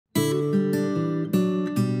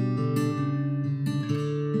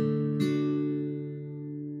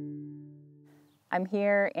I'm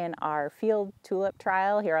here in our field tulip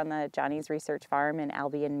trial here on the Johnny's Research Farm in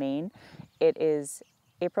Albion, Maine. It is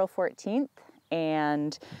April 14th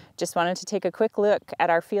and just wanted to take a quick look at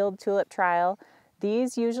our field tulip trial.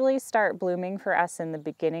 These usually start blooming for us in the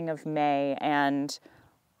beginning of May, and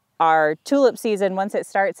our tulip season, once it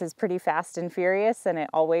starts, is pretty fast and furious, and it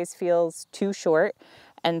always feels too short.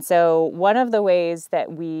 And so one of the ways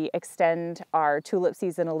that we extend our tulip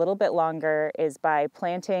season a little bit longer is by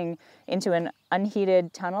planting into an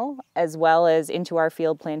unheated tunnel as well as into our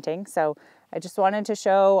field planting. So I just wanted to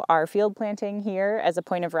show our field planting here as a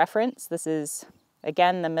point of reference. This is,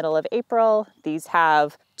 again, the middle of April. These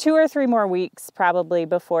have 2 or 3 more weeks probably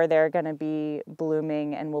before they're going to be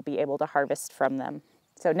blooming and we'll be able to harvest from them.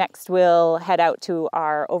 So next we'll head out to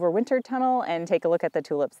our overwintered tunnel and take a look at the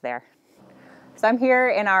tulips there. So I'm here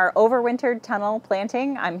in our overwintered tunnel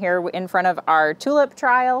planting. I'm here in front of our tulip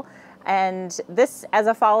trial, and this, as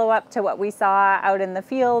a follow-up to what we saw out in the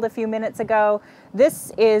field a few minutes ago,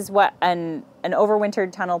 this is what an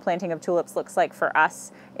overwintered tunnel planting of tulips looks like for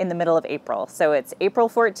us in the middle of April. So it's April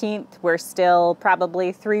 14th. We're still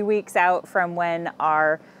probably 3 weeks out from when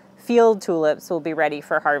our field tulips will be ready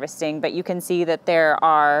for harvesting, but you can see that there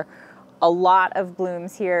are a lot of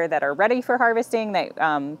blooms here that are ready for harvesting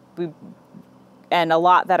and a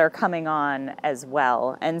lot that are coming on as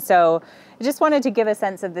well. And so I just wanted to give a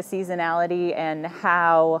sense of the seasonality and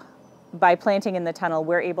how by planting in the tunnel,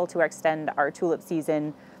 we're able to extend our tulip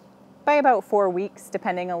season by about 4 weeks,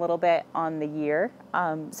 depending a little bit on the year.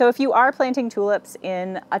 So if you are planting tulips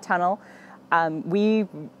in a tunnel,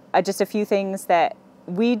 just a few things that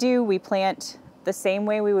we do. We plant the same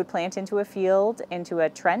way we would plant into a field, into a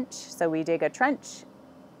trench. So we dig a trench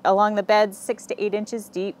along the beds 6 to 8 inches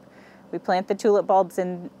deep. We plant the tulip bulbs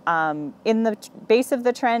in the base of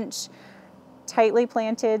the trench, tightly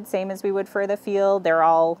planted, same as we would for the field. They're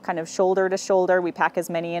all kind of shoulder to shoulder. We pack as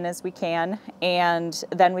many in as we can, and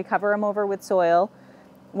then we cover them over with soil.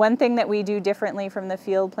 One thing that we do differently from the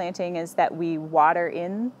field planting is that we water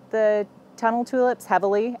in the tunnel tulips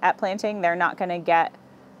heavily at planting. They're not going to get,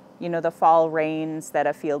 the fall rains that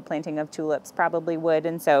a field planting of tulips probably would,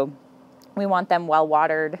 and so we want them well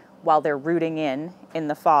watered while they're rooting in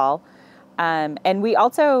the fall. And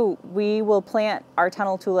we will plant our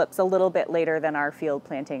tunnel tulips a little bit later than our field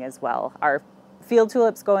planting as well. Our field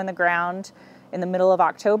tulips go in the ground in the middle of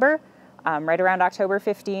October, right around October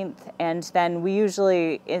 15th, and then we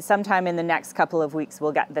usually, sometime in the next couple of weeks,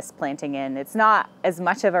 we'll get this planting in. It's not as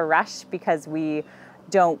much of a rush because we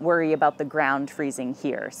don't worry about the ground freezing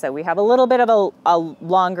here. So we have a little bit of a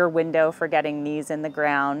longer window for getting these in the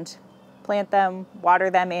ground, plant them, water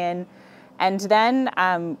them in, and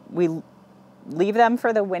then we leave them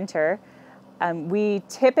for the winter. We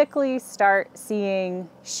typically start seeing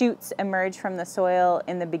shoots emerge from the soil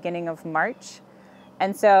in the beginning of March.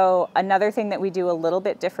 And so another thing that we do a little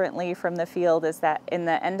bit differently from the field is that in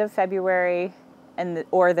the end of February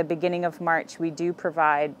or the beginning of March, we do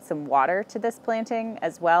provide some water to this planting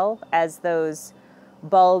as well. As those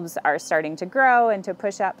bulbs are starting to grow and to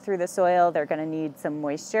push up through the soil, they're going to need some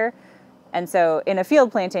moisture. And so in a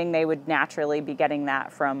field planting, they would naturally be getting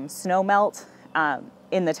that from snow melt.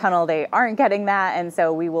 In the tunnel, they aren't getting that, and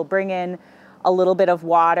so we will bring in a little bit of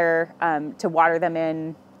water to water them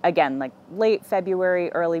in, again, like late February,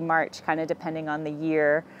 early March, kind of depending on the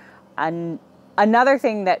year. And another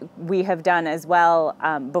thing that we have done as well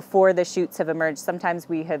before the shoots have emerged, sometimes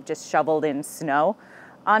we have just shoveled in snow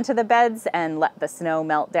onto the beds and let the snow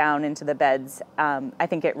melt down into the beds. I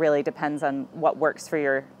think it really depends on what works for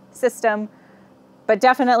your system. But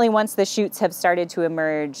definitely once the shoots have started to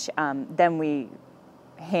emerge, then we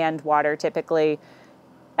hand water typically.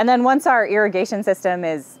 And then once our irrigation system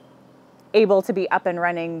is able to be up and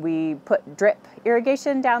running, we put drip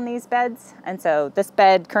irrigation down these beds. And so this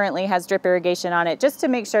bed currently has drip irrigation on it just to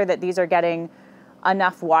make sure that these are getting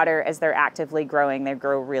enough water as they're actively growing. They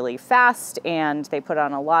grow really fast and they put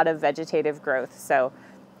on a lot of vegetative growth. So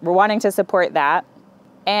we're wanting to support that.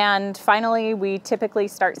 And finally, we typically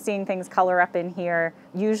start seeing things color up in here,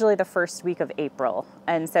 usually the first week of April.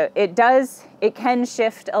 And so it can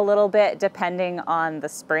shift a little bit depending on the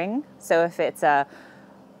spring. So if it's a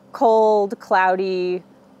cold, cloudy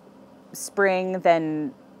spring,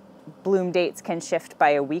 then bloom dates can shift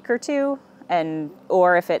by a week or two.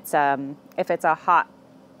 Or if it's a hot,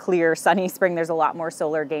 clear, sunny spring, there's a lot more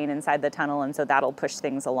solar gain inside the tunnel, and so that'll push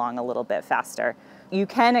things along a little bit faster. You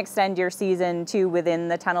can extend your season too within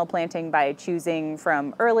the tunnel planting by choosing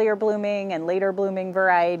from earlier blooming and later blooming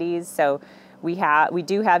varieties. So we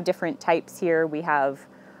do have different types here. We have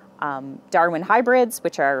Darwin hybrids,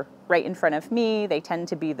 which are right in front of me, they tend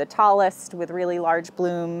to be the tallest with really large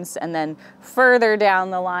blooms. And then further down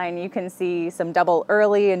the line, you can see some double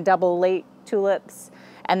early and double late tulips.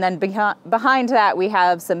 And then behind that, we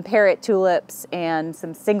have some parrot tulips and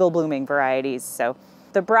some single blooming varieties. So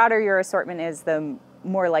the broader your assortment is, the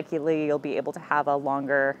more likely you'll be able to have a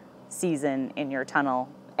longer season in your tunnel.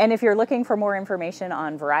 And if you're looking for more information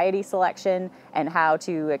on variety selection and how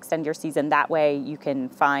to extend your season that way, you can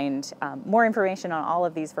find more information on all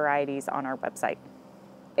of these varieties on our website.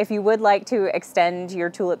 If you would like to extend your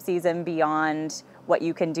tulip season beyond what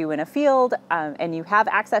you can do in a field, and you have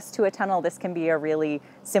access to a tunnel, this can be a really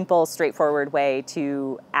simple, straightforward way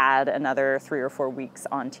to add another 3 or 4 weeks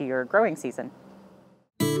onto your growing season.